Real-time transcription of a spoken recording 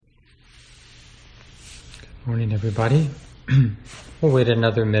Morning, everybody. We'll wait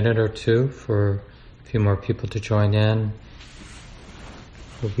another minute or two for a few more people to join in.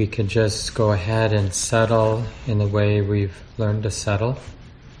 But we can just go ahead and settle in the way we've learned to settle.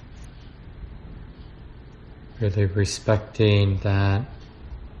 Really respecting that,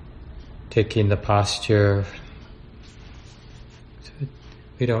 taking the posture.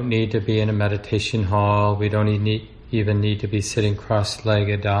 We don't need to be in a meditation hall. We don't even need to be sitting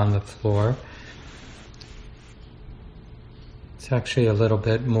cross-legged on the floor. It's actually a little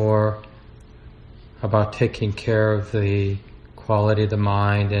bit more about taking care of the quality of the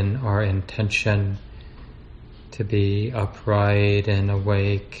mind and our intention to be upright and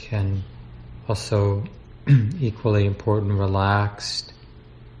awake, and also equally important, relaxed,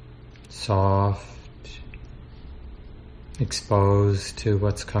 soft, exposed to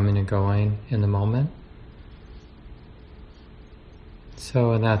what's coming and going in the moment.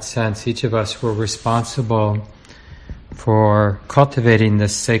 So in that sense, each of us were responsible for cultivating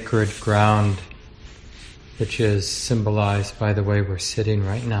this sacred ground, which is symbolized by the way we're sitting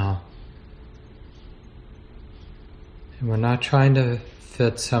right now. And we're not trying to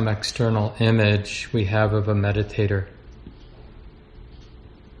fit some external image we have of a meditator.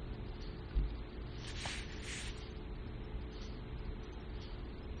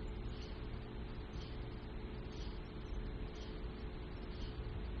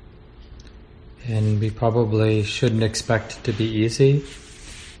 And we probably shouldn't expect it to be easy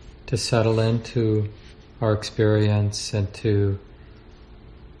to settle into our experience and to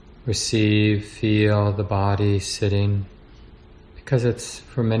receive, feel the body sitting, because it's,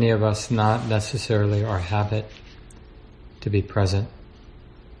 for many of us, not necessarily our habit to be present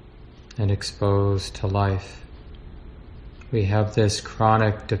and exposed to life. We have this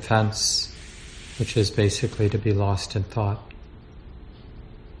chronic defense, which is basically to be lost in thought.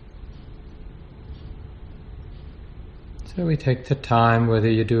 So we take the time, whether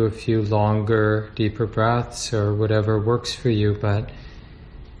you do a few longer, deeper breaths or whatever works for you, but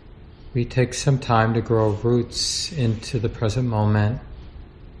we take some time to grow roots into the present moment,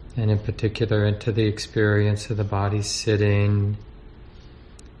 and in particular into the experience of the body sitting,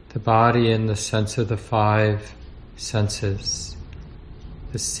 the body in the sense of the five senses,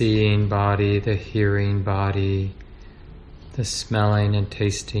 the seeing body, the hearing body, the smelling and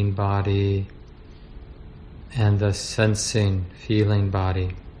tasting body, and the sensing, feeling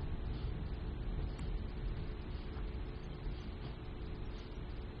body.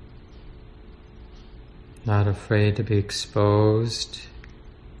 Not afraid to be exposed,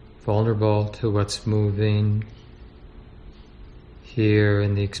 vulnerable to what's moving here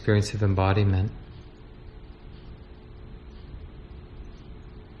in the experience of embodiment.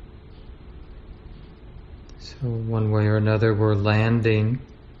 So one way or another, we're landing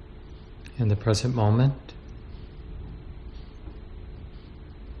in the present moment.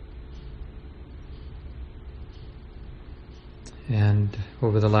 And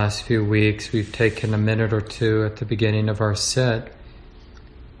over the last few weeks, we've taken a minute or two at the beginning of our sit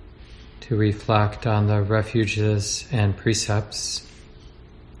to reflect on the refuges and precepts.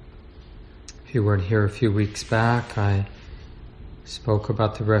 If you weren't here a few weeks back, I spoke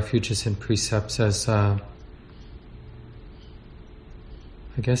about the refuges and precepts as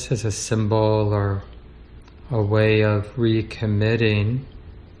as a symbol or a way of recommitting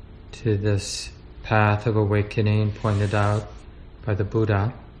to this path of awakening pointed out by the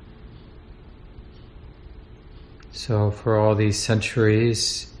Buddha. So for all these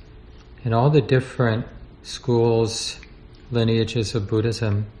centuries, in all the different schools, lineages of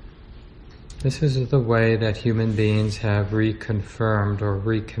Buddhism, this is the way that human beings have reconfirmed or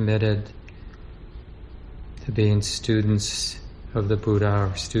recommitted to being students of the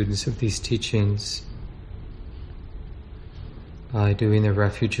Buddha or students of these teachings, by doing the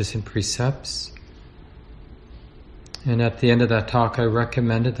refuges and precepts. And at the end of that talk, I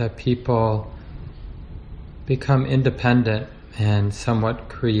recommended that people become independent and somewhat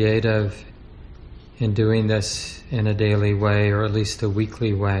creative in doing this in a daily way, or at least a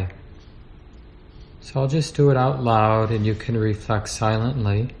weekly way. So I'll just do it out loud and you can reflect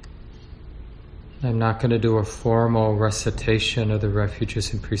silently. I'm not going to do a formal recitation of the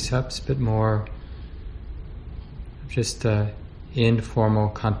refuges and precepts, but more just an informal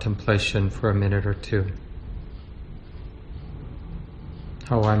contemplation for a minute or two.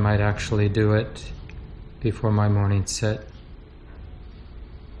 How I might actually do it before my morning sit.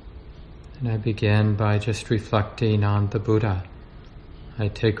 And I begin by just reflecting on the Buddha. I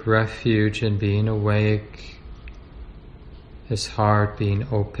take refuge in being awake, this heart being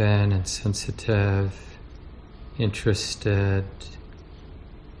open and sensitive, interested.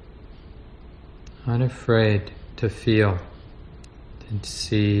 unafraid to feel and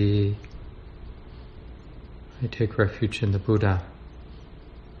see. I take refuge in the Buddha.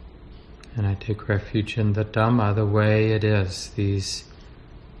 And I take refuge in the Dhamma, the way it is, these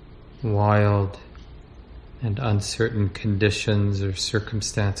wild and uncertain conditions or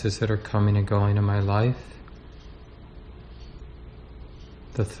circumstances that are coming and going in my life.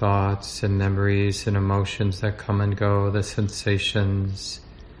 The thoughts and memories and emotions that come and go, the sensations,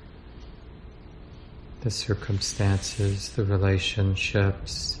 the circumstances, the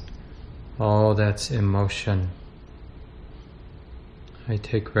relationships, all that's emotion. I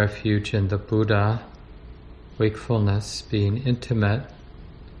take refuge in the Buddha, wakefulness, being intimate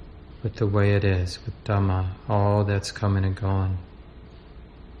with the way it is, with Dhamma, all that's coming and going.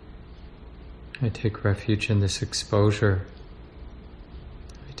 I take refuge in this exposure.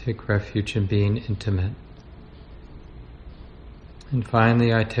 I take refuge in being intimate. And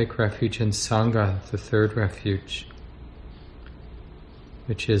finally, I take refuge in Sangha, the third refuge,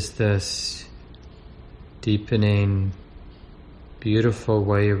 which is this deepening, beautiful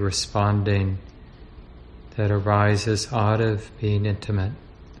way of responding that arises out of being intimate,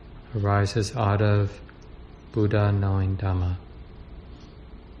 arises out of Buddha knowing Dhamma.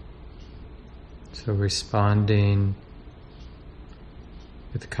 So responding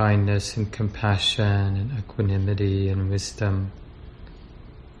with kindness and compassion and equanimity and wisdom,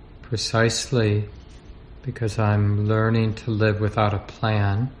 precisely because I'm learning to live without a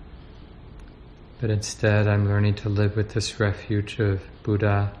plan, but instead I'm learning to live with this refuge of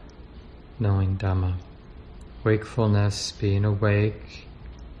Buddha knowing Dhamma. Wakefulness, being awake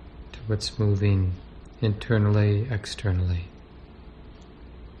to what's moving internally, externally.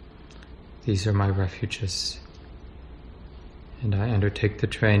 These are my refuges. And I undertake the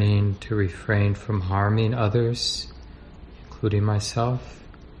training to refrain from harming others, including myself,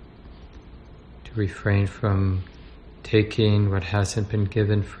 to refrain from taking what hasn't been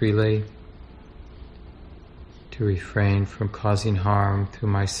given freely, to refrain from causing harm through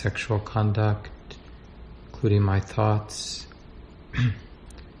my sexual conduct, including my thoughts,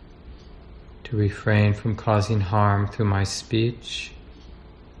 to refrain from causing harm through my speech,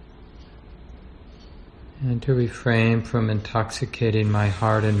 and to refrain from intoxicating my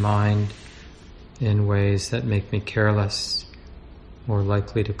heart and mind in ways that make me careless, more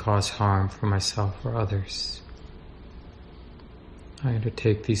likely to cause harm for myself or others. I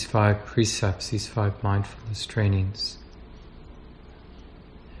undertake these 5 precepts, these 5 mindfulness trainings.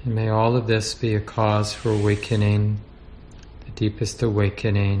 And may all of this be a cause for awakening, the deepest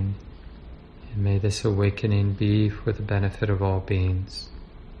awakening, and may this awakening be for the benefit of all beings.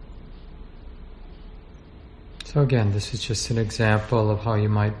 So again, this is just an example of how you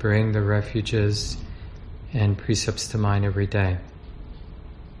might bring the refuges and precepts to mind every day.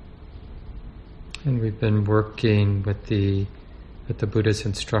 And we've been working with the Buddha's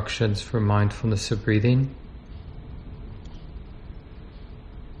instructions for mindfulness of breathing.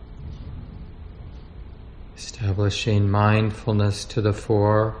 Establishing mindfulness to the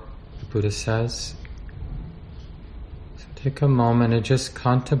fore, the Buddha says. So take a moment and just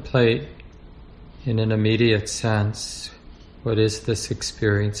contemplate in an immediate sense, what is this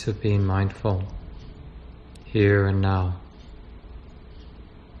experience of being mindful, here and now?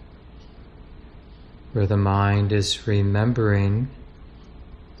 Where the mind is remembering,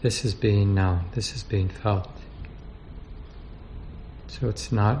 this is being known, this is being felt. So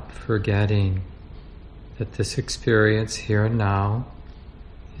it's not forgetting that this experience here and now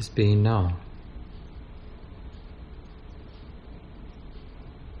is being known.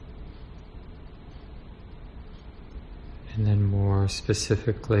 And then more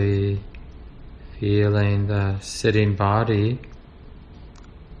specifically, feeling the sitting body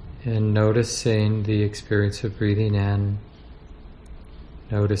and noticing the experience of breathing in,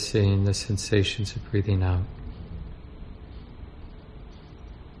 noticing the sensations of breathing out.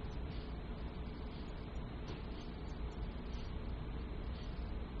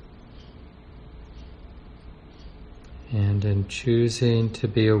 And in choosing to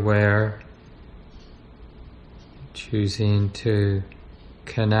be aware, choosing to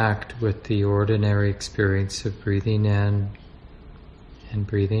connect with the ordinary experience of breathing in and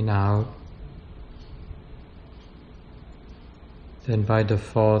breathing out, then by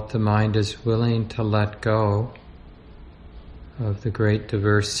default the mind is willing to let go of the great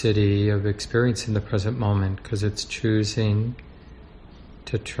diversity of experience in the present moment, because it's choosing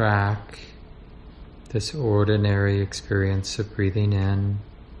to track this ordinary experience of breathing in,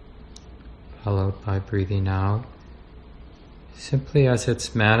 followed by breathing out, simply as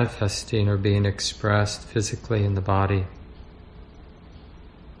it's manifesting or being expressed physically in the body.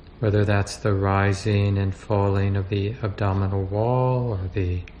 whether that's the rising and falling of the abdominal wall or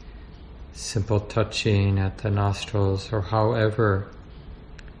the simple touching at the nostrils, or however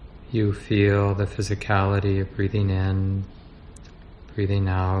you feel the physicality of breathing in, breathing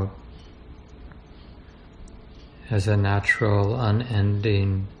out, as a natural,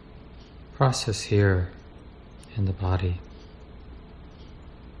 unending process here in the body.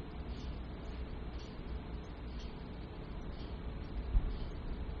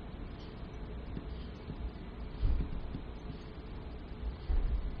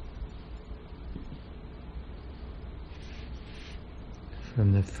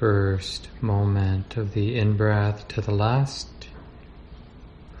 From the first moment of the in-breath to the last,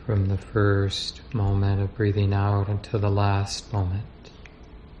 from the first moment of breathing out until the last moment.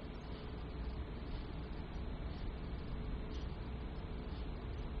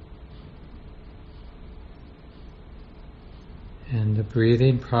 And the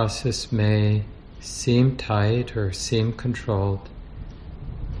breathing process may seem tight or seem controlled,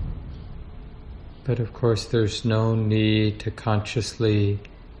 but of course there's no need to consciously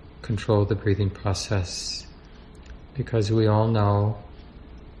control the breathing process, because we all know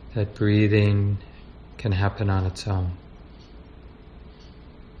that breathing can happen on its own.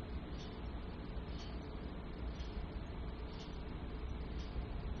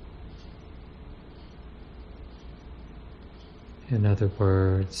 In other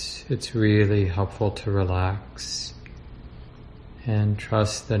words, it's really helpful to relax and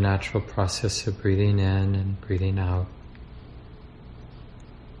trust the natural process of breathing in and breathing out.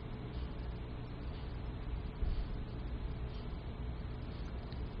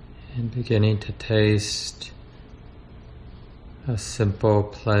 And beginning to taste a simple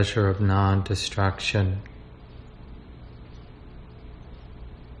pleasure of non-distraction.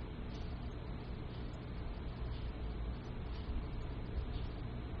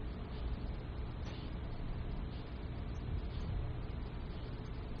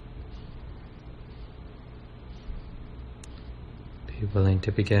 Be willing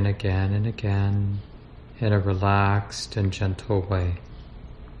to begin again and again in a relaxed and gentle way.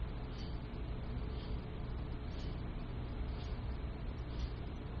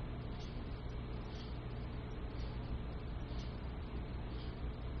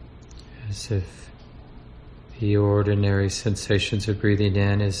 As if the ordinary sensations of breathing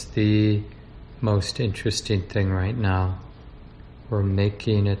in is the most interesting thing right now. We're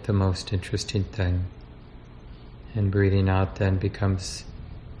making it the most interesting thing. And breathing out then becomes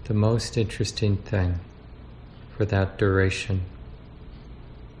the most interesting thing for that duration.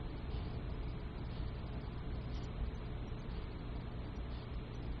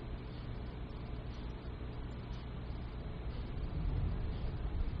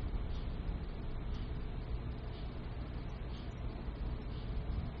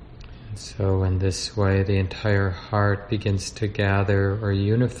 So in this way, the entire heart begins to gather or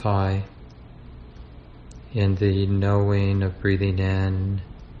unify in the knowing of breathing in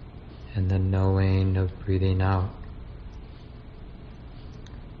and the knowing of breathing out.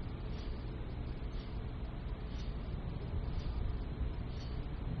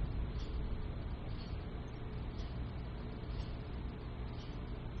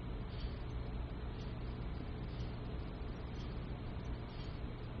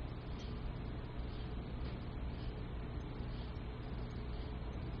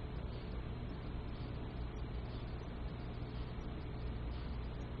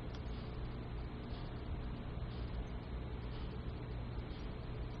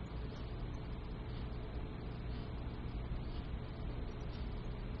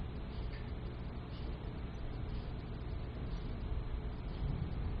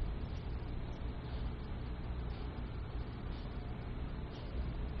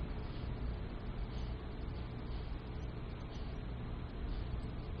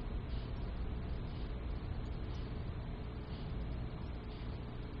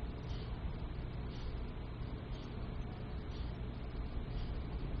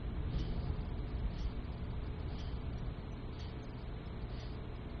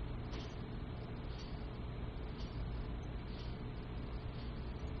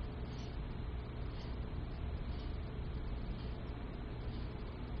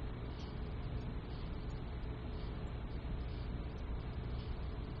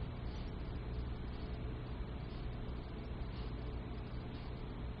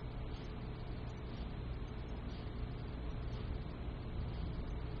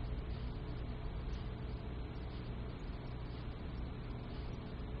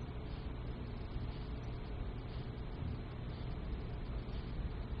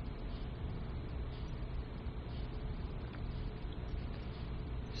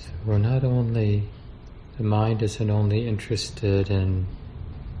 So we're not only, the mind isn't only interested in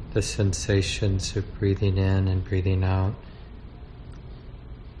the sensations of breathing in and breathing out.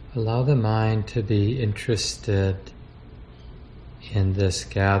 Allow the mind to be interested in this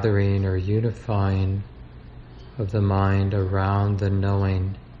gathering or unifying of the mind around the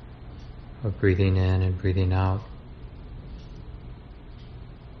knowing of breathing in and breathing out.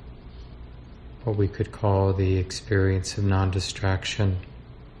 What we could call the experience of non-distraction.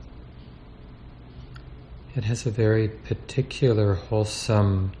 It has a very particular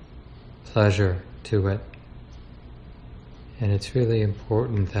wholesome pleasure to it. And it's really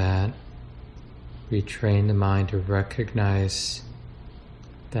important that we train the mind to recognize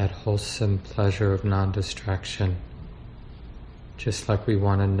that wholesome pleasure of non-distraction, just like we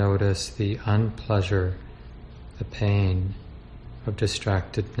want to notice the unpleasure, the pain of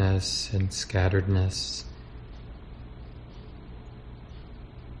distractedness and scatteredness.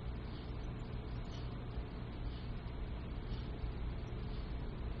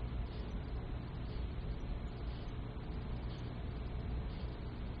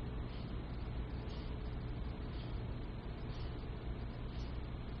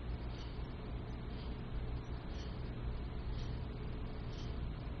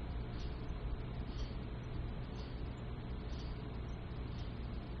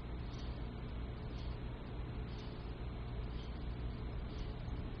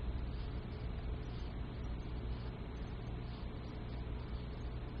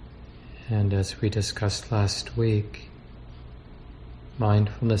 And as we discussed last week,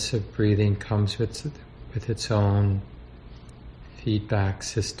 mindfulness of breathing comes with its own feedback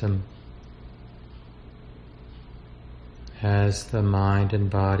system. As the mind and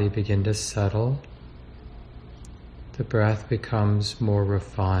body begin to settle, the breath becomes more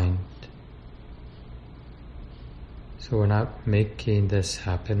refined. So we're not making this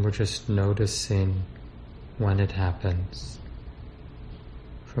happen, we're just noticing when it happens.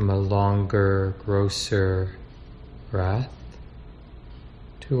 From a longer, grosser breath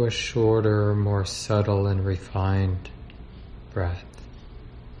to a shorter, more subtle and refined breath.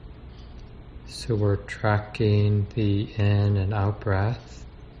 So we're tracking the in and out breath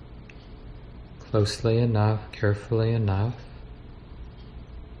closely enough, carefully enough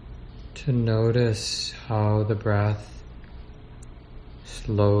to notice how the breath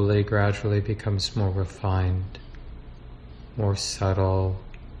slowly, gradually becomes more refined, more subtle,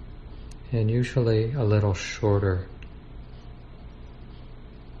 and usually a little shorter.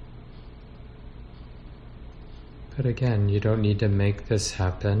 But again, you don't need to make this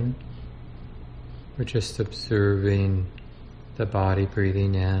happen. We're just observing the body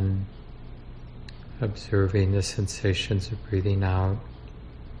breathing in, observing the sensations of breathing out,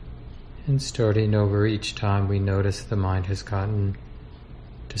 and starting over each time we notice the mind has gotten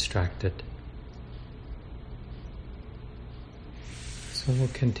distracted. So we'll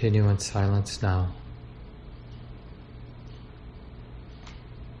continue in silence now.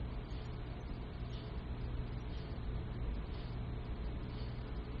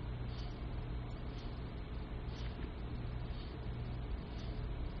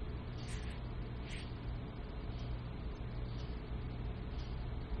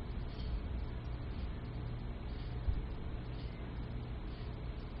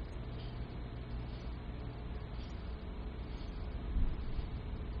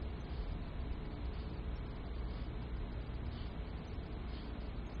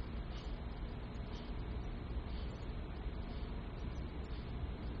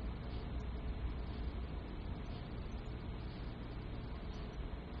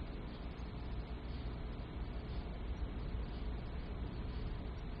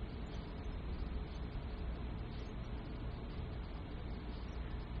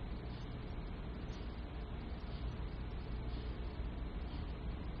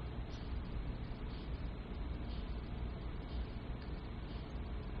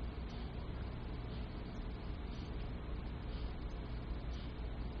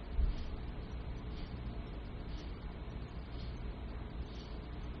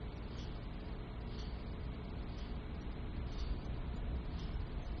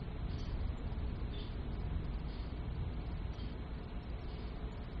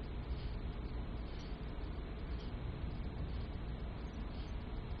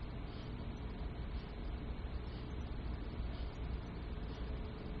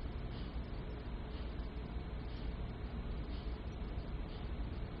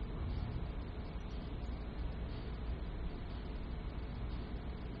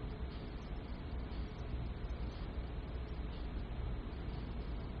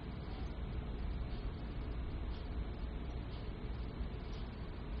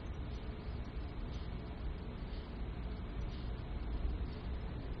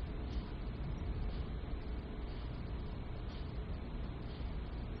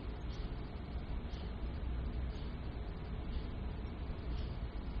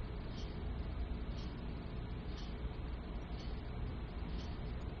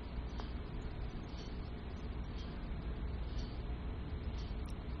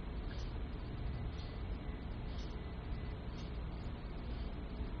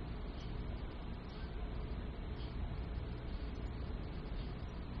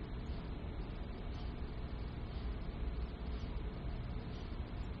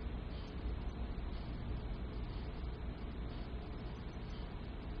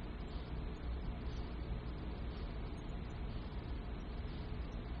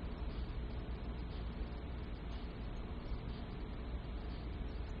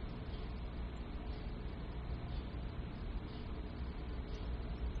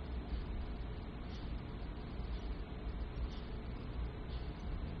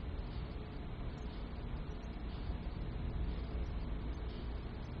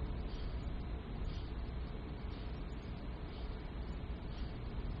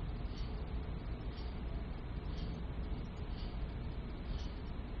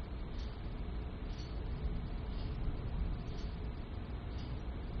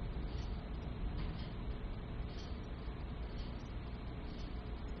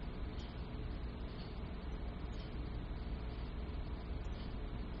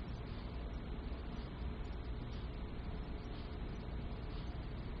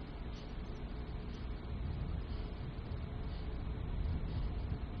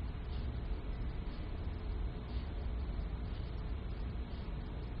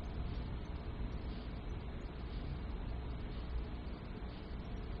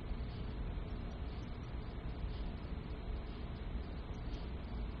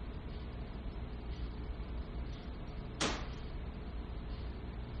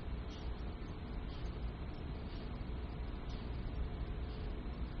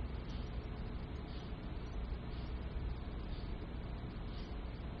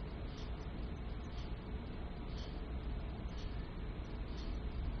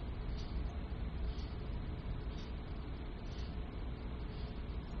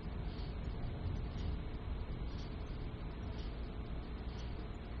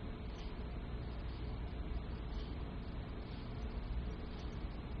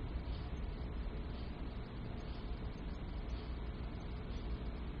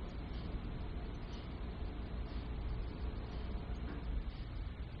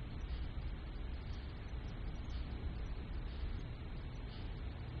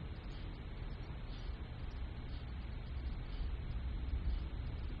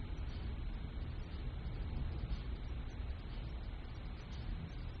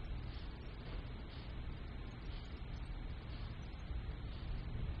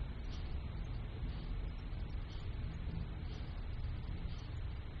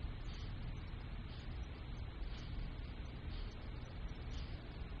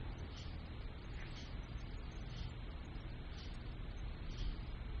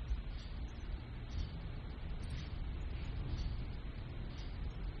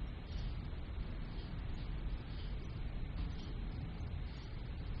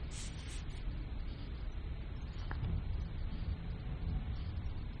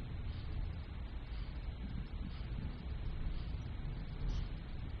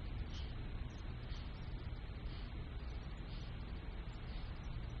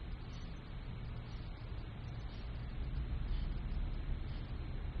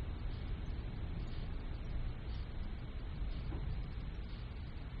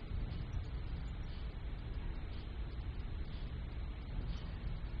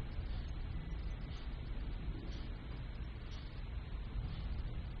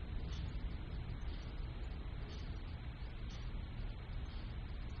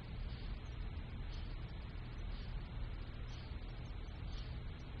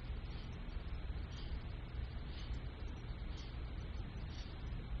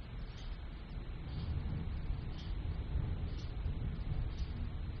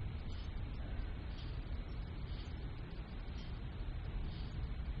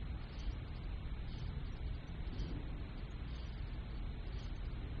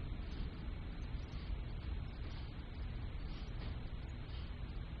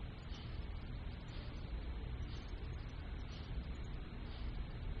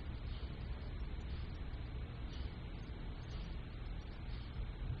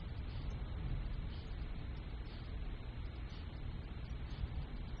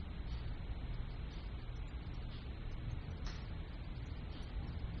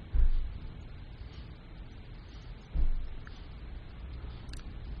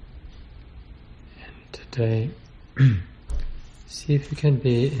 today, see if you can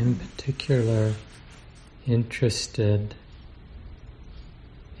be in particular interested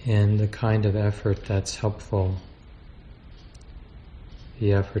in the kind of effort that's helpful.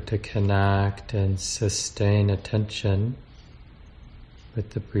 The effort to connect and sustain attention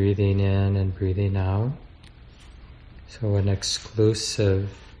with the breathing in and breathing out. So an exclusive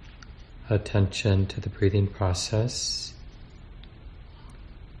attention to the breathing process,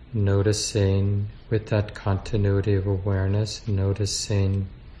 noticing with that continuity of awareness, noticing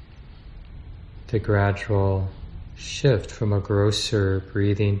the gradual shift from a grosser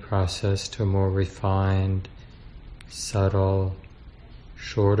breathing process to a more refined, subtle,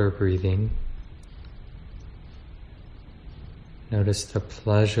 shorter breathing. Notice the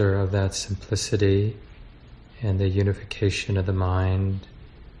pleasure of that simplicity and the unification of the mind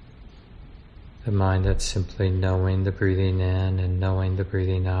that's simply knowing the breathing in and knowing the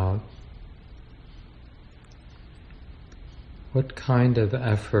breathing out. What kind of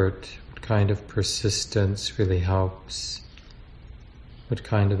effort, what kind of persistence really helps? What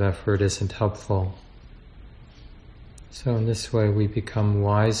kind of effort isn't helpful? So in this way we become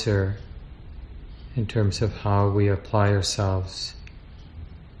wiser in terms of how we apply ourselves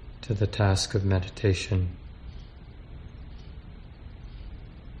to the task of meditation.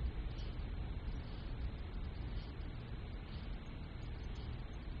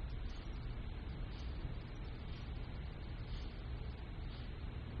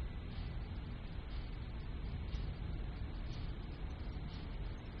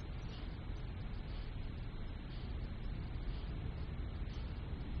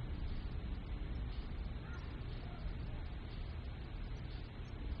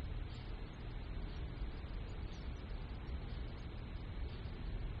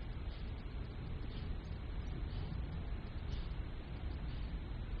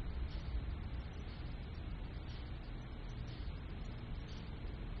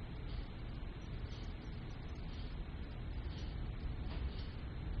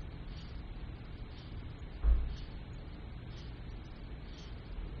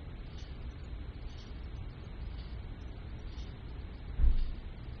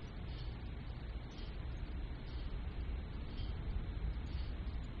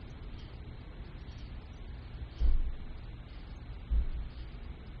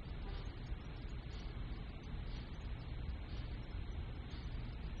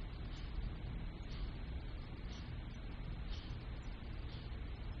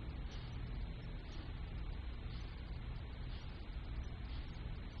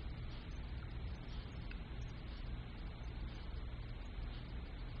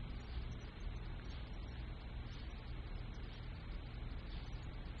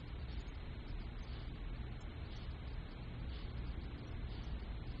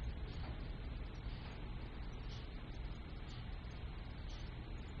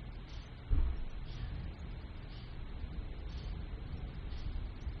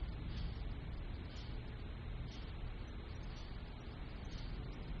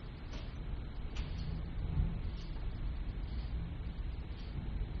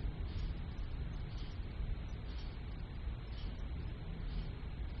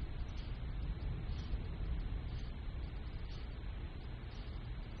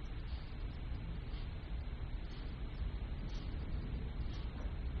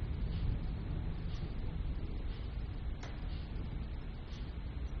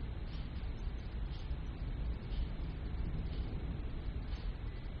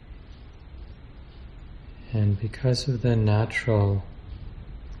 And because of the natural,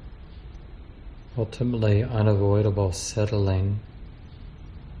 ultimately unavoidable settling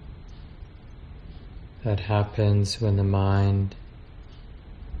that happens when the mind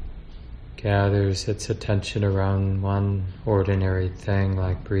gathers its attention around one ordinary thing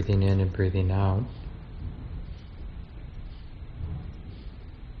like breathing in and breathing out,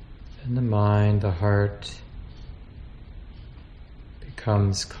 then the mind, the heart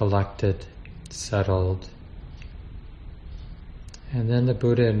becomes collected, settled. And then the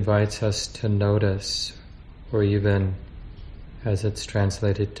Buddha invites us to notice, or even, as it's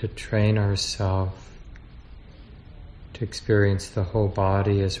translated, to train ourselves to experience the whole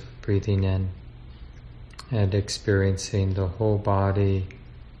body as we're breathing in, and experiencing the whole body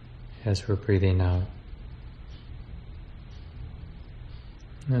as we're breathing out.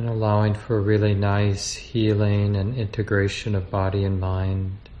 And allowing for a really nice healing and integration of body and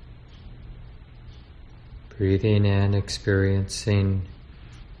mind. Breathing in, experiencing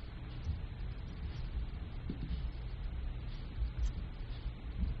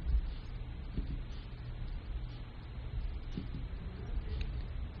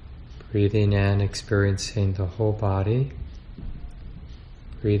Breathing in, experiencing the whole body.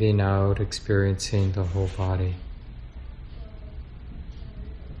 Breathing out, experiencing the whole body.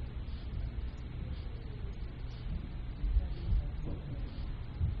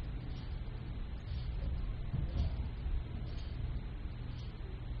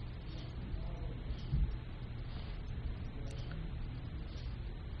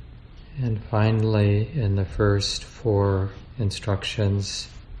 And finally, in the first 4 instructions,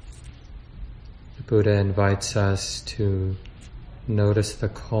 the Buddha invites us to notice the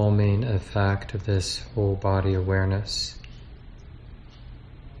calming effect of this whole body awareness.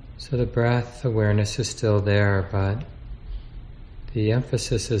 So the breath awareness is still there, but the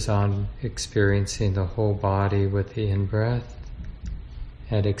emphasis is on experiencing the whole body with the in-breath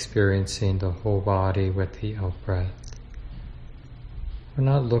and experiencing the whole body with the out-breath. We're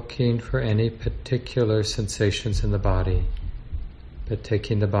not looking for any particular sensations in the body, but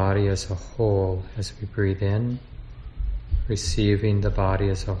taking the body as a whole as we breathe in, receiving the body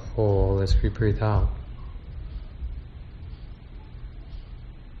as a whole as we breathe out.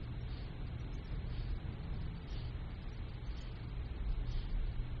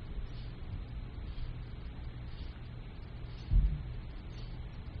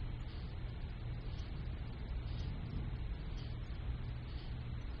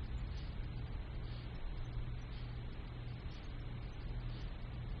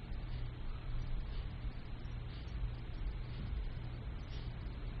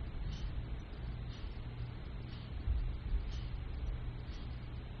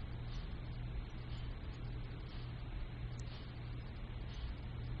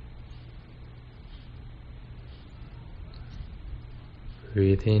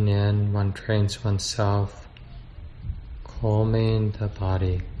 Breathing in, one trains oneself, calming the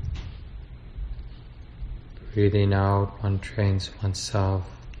body. Breathing out, one trains oneself,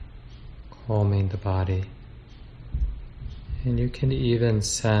 calming the body. And you can even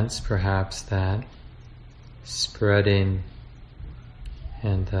sense perhaps that spreading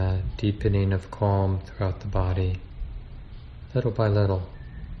and the deepening of calm throughout the body, little by little.